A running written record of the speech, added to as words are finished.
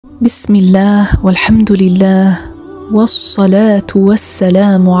بسم الله والحمد لله والصلاة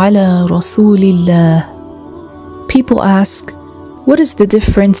والسلام على رسول الله. People ask, what is the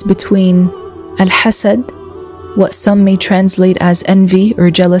difference between Al-Hasad, what some may translate as envy or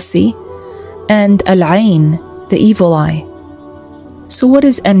jealousy, and Al-Ain, the evil eye? So what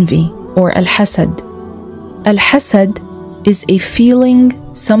is envy or Al-Hasad? Al-Hasad is a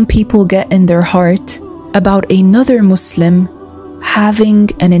feeling some people get in their heart about another Muslim having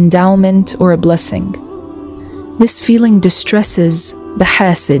an endowment or a blessing. This feeling distresses the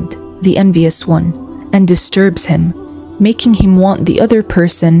Haasid, the envious one, and disturbs him, making him want the other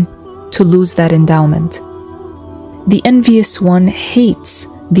person to lose that endowment. The envious one hates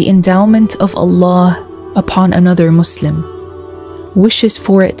the endowment of Allah upon another Muslim, wishes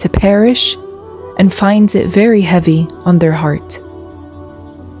for it to perish, and finds it very heavy on their heart.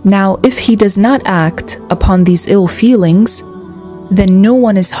 Now, if he does not act upon these ill feelings, then no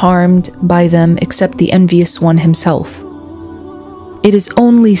one is harmed by them except the envious one himself. It is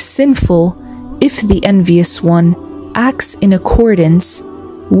only sinful if the envious one acts in accordance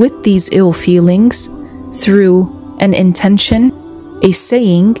with these ill feelings through an intention, a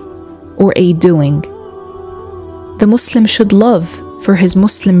saying, or a doing. The Muslim should love for his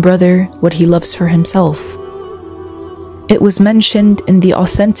Muslim brother what he loves for himself. It was mentioned in the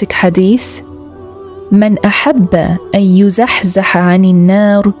authentic Hadeeth, من أحب أن يزحزح عن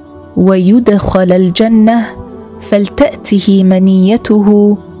النار ويدخل الجنة فلتأته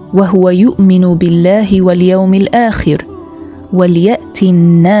منيته وهو يؤمن بالله واليوم الآخر وليأتي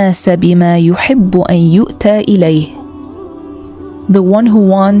الناس بما يحب أن يؤتى إليه. The one who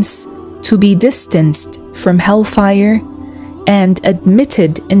wants to be distanced from hellfire and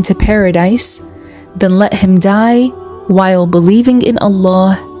admitted into paradise, then let him die while believing in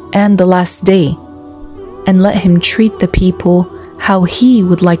Allah and the last day, and let him treat the people how he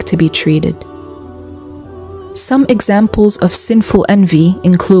would like to be treated. Some examples of sinful envy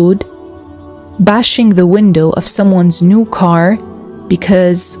include bashing the window of someone's new car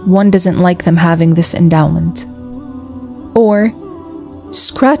because one doesn't like them having this endowment, or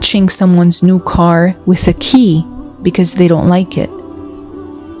scratching someone's new car with a key because they don't like it,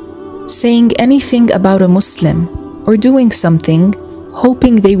 saying anything about a Muslim or doing something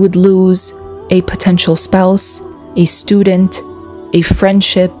hoping they would lose a potential spouse, a student, a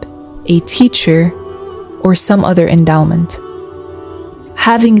friendship, a teacher, or some other endowment.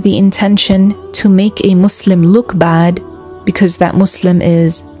 Having the intention to make a Muslim look bad because that Muslim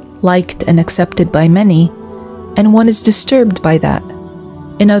is liked and accepted by many, and one is disturbed by that.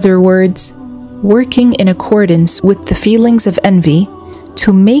 In other words, working in accordance with the feelings of envy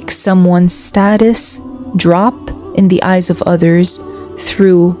to make someone's status drop in the eyes of others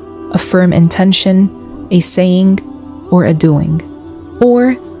through a firm intention, a saying, or a doing.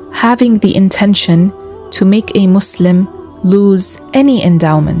 Or having the intention to make a Muslim lose any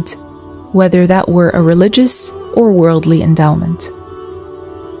endowment, whether that were a religious or worldly endowment.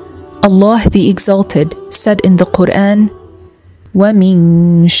 Allah the Exalted said in the Quran,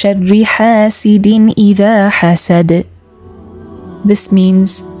 وَمِن شَرِّ حَاسِدٍ إِذَا حَسَدَ. This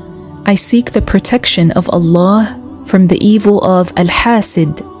means, I seek the protection of Allah from the evil of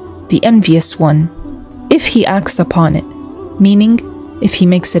Al-Hasid, the envious one, if he acts upon it, meaning if he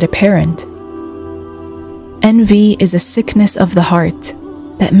makes it apparent. Envy is a sickness of the heart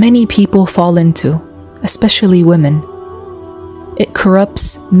that many people fall into, especially women. It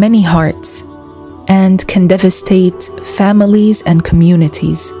corrupts many hearts and can devastate families and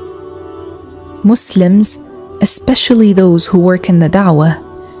communities. Muslims, especially those who work in the da'wah,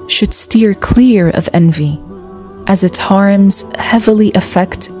 should steer clear of envy, as its harms heavily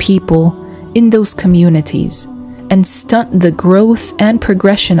affect people in those communities and stunt the growth and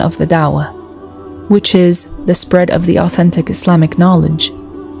progression of the da'wah, which is the spread of the authentic Islamic knowledge.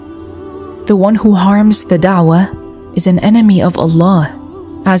 The one who harms the da'wah is an enemy of Allah,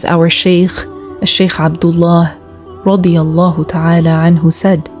 as our Shaykh, Shaykh Abdullah radiyallahu ta'ala anhu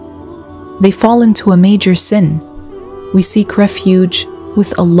said. They fall into a major sin. We seek refuge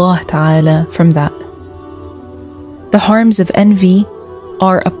with Allah ta'ala from that. The harms of envy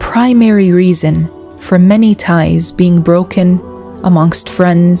are a primary reason for many ties being broken amongst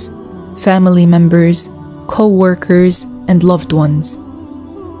friends, family members, co-workers, and loved ones.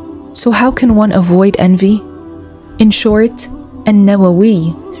 So how can one avoid envy? In short,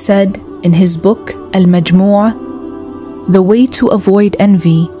 An-Nawawi said in his book Al-Majmu'ah, the way to avoid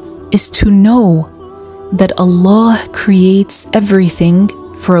envy is to know that Allah creates everything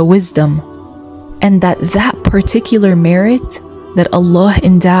for a wisdom, and that that particular merit that Allah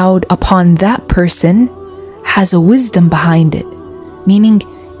endowed upon that person has a wisdom behind it, meaning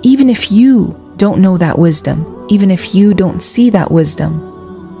even if you don't know that wisdom, even if you don't see that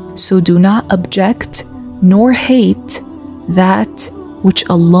wisdom. So do not object nor hate that which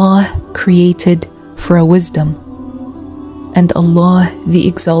Allah created for a wisdom. And Allah, the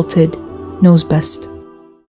Exalted, knows best.